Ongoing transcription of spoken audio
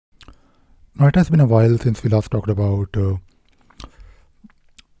Now it has been a while since we last talked about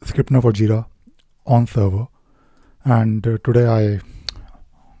ScriptRunner for Jira on server, and today I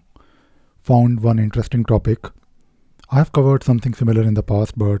found one interesting topic. I have covered something similar in the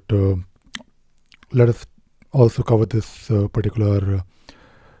past, but let us also cover this particular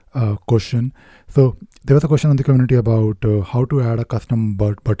question. So there was a question on the community about how to add a custom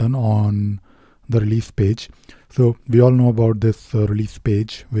button on the release page. So we all know about this release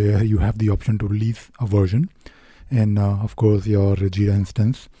page where you have the option to release a version in of course your Jira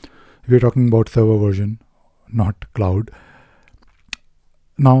instance. We're talking about server version, not cloud.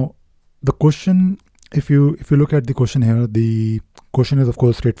 Now the question, if you look at the question here, the question is of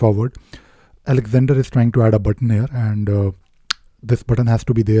course straightforward. Alexander is trying to add a button here, and this button has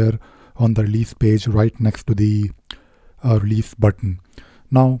to be there on the release page right next to the release button.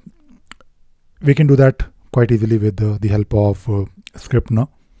 Now we can do that quite easily with the help of ScriptRunner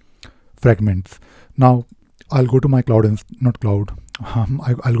fragments. Now I'll go to my I'll go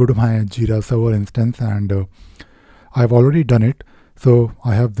to my Jira server instance, and I've already done it. So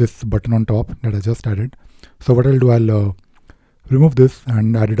I have this button on top that I just added. So what I'll do, I'll remove this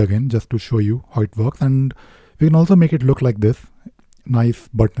and add it again just to show you how it works. And we can also make it look like this nice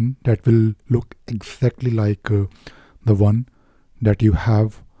button that will look exactly like the one that you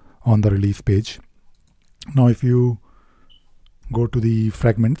have on the release page. Now if you go to the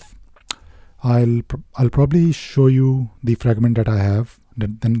fragments, I'll probably show you the fragment that I have.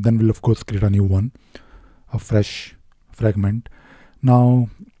 Then we'll of course create a new one, a fresh fragment. Now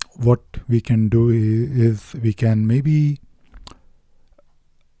what we can do is we can maybe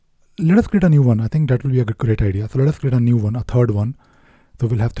let us create a new one. I think that will be a great idea. So let us create a new one, a third one. So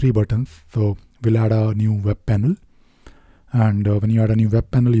we'll have 3 buttons. So we'll add a new web panel, and when you add a new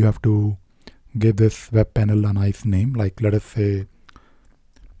web panel, you have to give this web panel a nice name, like let us say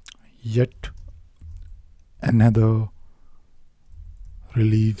yet another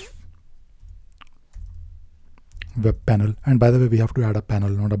release web panel. And by the way, we have to add a panel,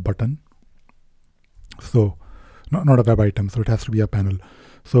 not a button. So not a web item, so it has to be a panel.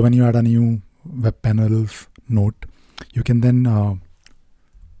 So when you add a new web panels note, you can then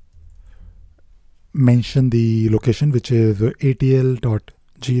mention the location, which is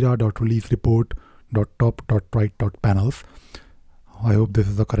atl.jira.release report.top.right.panels. I hope this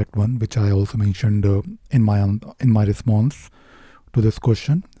is the correct one, which I also mentioned in my response to this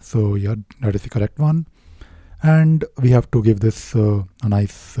question. So yeah, that is the correct one. And we have to give this a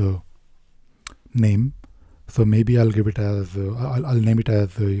nice name. So maybe I'll give it as I'll name it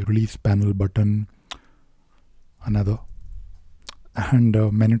as release panel button another, and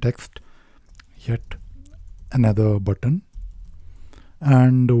menu text yet another button,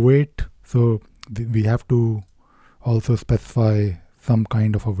 and weight. So we have to also specify some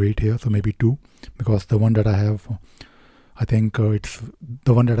kind of a weight here. So maybe 2, because the one that I have, I think it's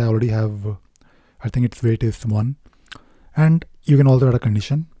the one that I already have. I think its weight is 1. And you can also add a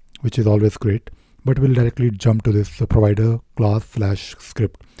condition, which is always great. But we'll directly jump to this provider class /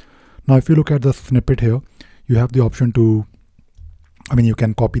 script. Now, if you look at the snippet here, you have the option to, you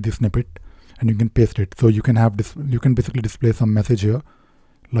can copy the snippet and you can paste it. So you can have this, you can basically display some message here,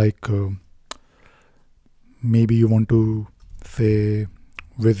 like maybe you want to say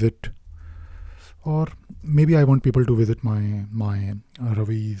visit, or maybe I want people to visit my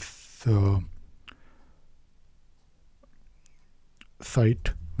Ravi's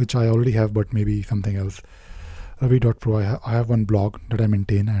site, which I already have, but maybe something else. Ravi.pro, I have one blog that I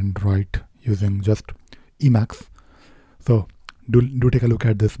maintain and write using just Emacs. So do take a look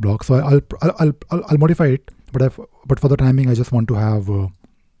at this blog. So I'll modify it, but for the timing, I just want to have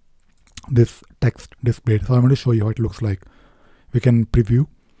this text displayed. So I'm going to show you how it looks like. We can preview,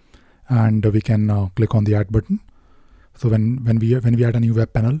 and we can click on the add button. So when we add a new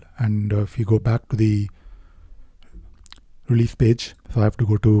web panel, and if we go back to the release page, so I have to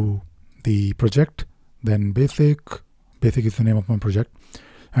go to the project, then basic is the name of my project,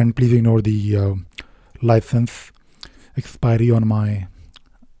 and please ignore the license expiry on my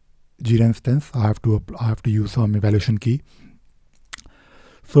Jira instance. I have to use some evaluation key.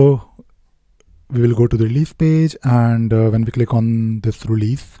 So we will go to the release page, and when we click on this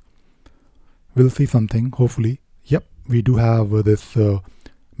release, we'll see something. Hopefully, yep, we do have this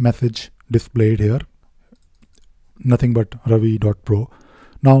message displayed here. Nothing but Ravi.pro.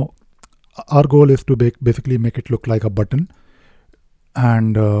 Now our goal is to basically make it look like a button,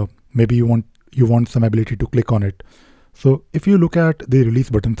 and maybe you want some ability to click on it. So if you look at the release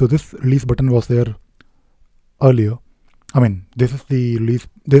button, so this release button was there earlier. This is the release.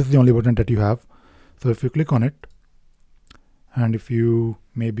 This is the only button that you have. So if you click on it, and if you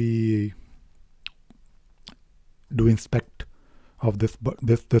maybe do inspect of this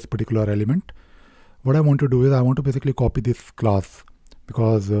particular element. What I want to do is I want to basically copy this class,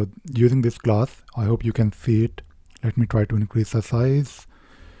 because using this class, I hope you can see it. Let me try to increase the size.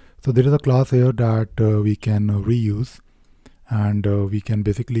 So there is a class here that we can reuse, and we can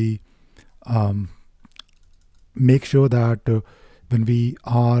basically make sure that when we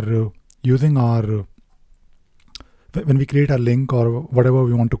are using our when we create a link or whatever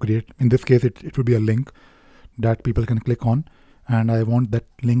we want to create, in this case it will be a link that people can click on, and I want that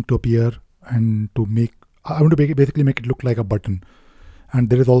link to appear and I want to basically make it look like a button. And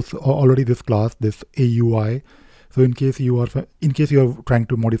there is also already this class, this AUI. So in case you are trying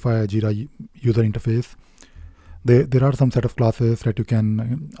to modify a Jira user interface, there are some set of classes that you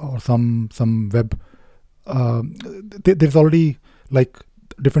can, or some web. There's already like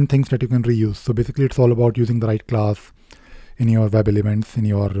different things that you can reuse. So basically, it's all about using the right class in your web elements, in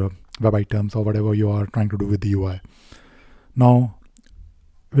your web items, or whatever you are trying to do with the UI. Now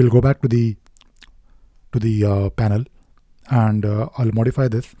we'll go back to the panel, and I'll modify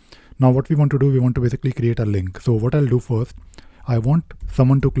this. Now what we want to do, we want to basically create a link. So what I'll do first, I want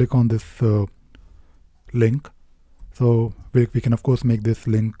someone to click on this link. So we can of course make this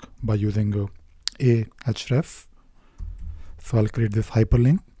link by using a href. So I'll create this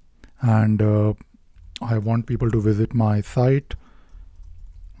hyperlink, and I want people to visit my site,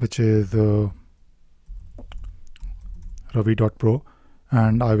 which is ravi.pro,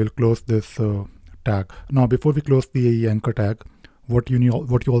 and I will close this tag. Now before we close the anchor tag, what you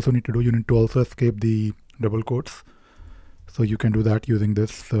also need to do, you need to also escape the double quotes. So you can do that using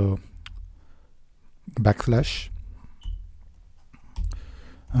this backslash,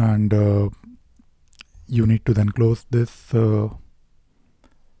 and you need to then close this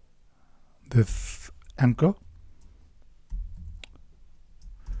this anchor.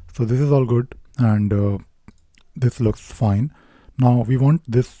 So this is all good, and this looks fine. Now we want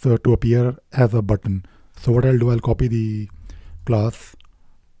this to appear as a button. So what I'll do, I'll copy the class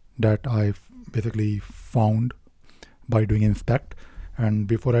that I've basically found by doing inspect, and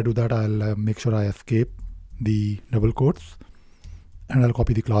before I do that, I'll make sure I escape the double quotes, and I'll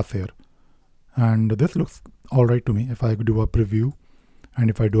copy the class here. And this looks all right to me. If I do a preview and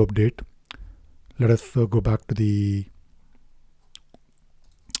if I do update, let us go back to the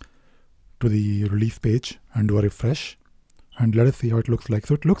release page and do a refresh, and let us see how it looks like.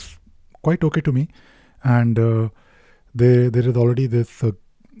 So it looks quite okay to me, and there is already this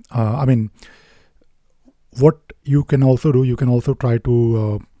I mean, what you can also do, you can also try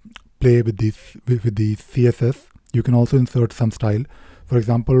to play with the CSS. You can also insert some style. For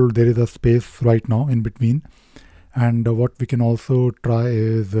example, there is a space right now in between, and what we can also try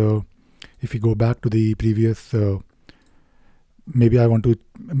is if we go back to the previous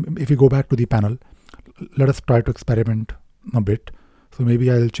if we go back to the panel, let us try to experiment a bit. So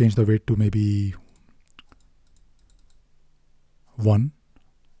maybe I'll change the weight to maybe 1.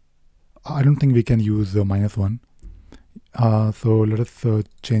 I don't think we can use -1. So let us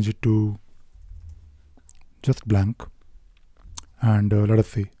change it to just blank, and let us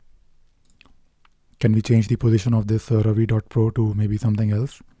see. Can we change the position of this ravi.pro to maybe something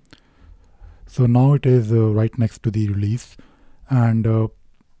else? So now it is right next to the release, and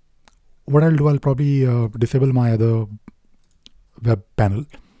what I'll do, I'll probably disable my other web panel,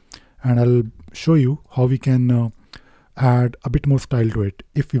 and I'll show you how we can add a bit more style to it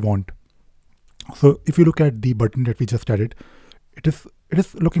if we want. So if you look at the button that we just added, it is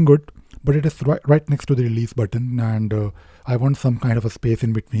looking good, but it is right next to the release button, and I want some kind of a space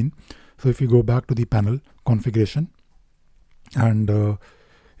in between. So if you go back to the panel configuration, and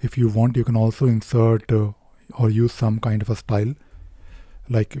if you want, you can also insert or use some kind of a style.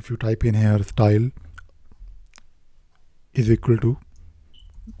 Like if you type in here style is equal to,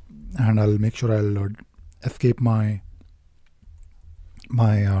 and I'll make sure I'll escape my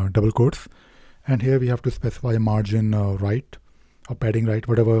double quotes, and here we have to specify margin right or padding right,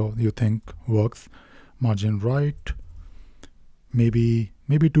 whatever you think works. Margin right, maybe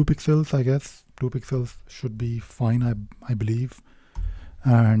 2 pixels, I guess. 2 pixels should be fine, I believe.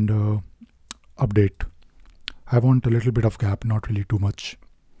 And update. I want a little bit of gap, not really too much.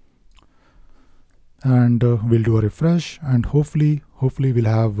 And we'll do a refresh, and hopefully we'll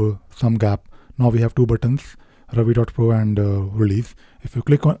have some gap. Now we have 2 buttons, ravi.pro and release. If you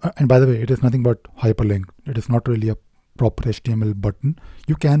click on, and by the way, it is nothing but hyperlink. It is not really a proper HTML button.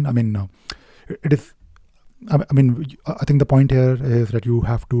 You can, it is, I think the point here is that you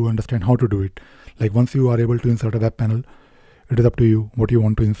have to understand how to do it. Like once you are able to insert a web panel, it is up to you what you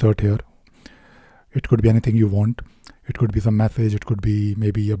want to insert here. It could be anything you want. it could be some message, it could be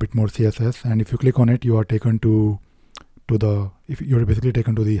maybe a bit more CSS, and if you click on it, you are taken to you're basically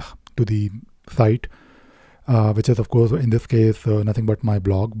taken to the site, which is of course in this case nothing but my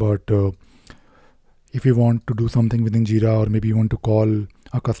blog. But if you want to do something within Jira, or maybe you want to call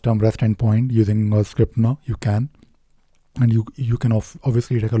a custom REST endpoint using ScriptRunner, you can. And you can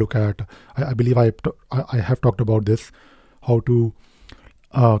obviously take a look at, I believe I have talked about this, how to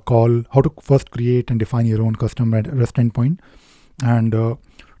first create and define your own custom REST endpoint, and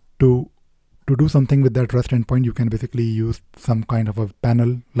to do something with that REST endpoint, you can basically use some kind of a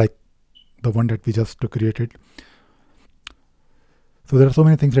panel like the one that we just created. So there are so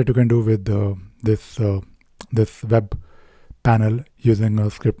many things that you can do with this web panel using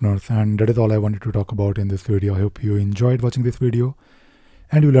ScriptRunner, and that is all I wanted to talk about in this video. I hope you enjoyed watching this video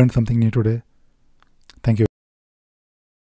and you learned something new today.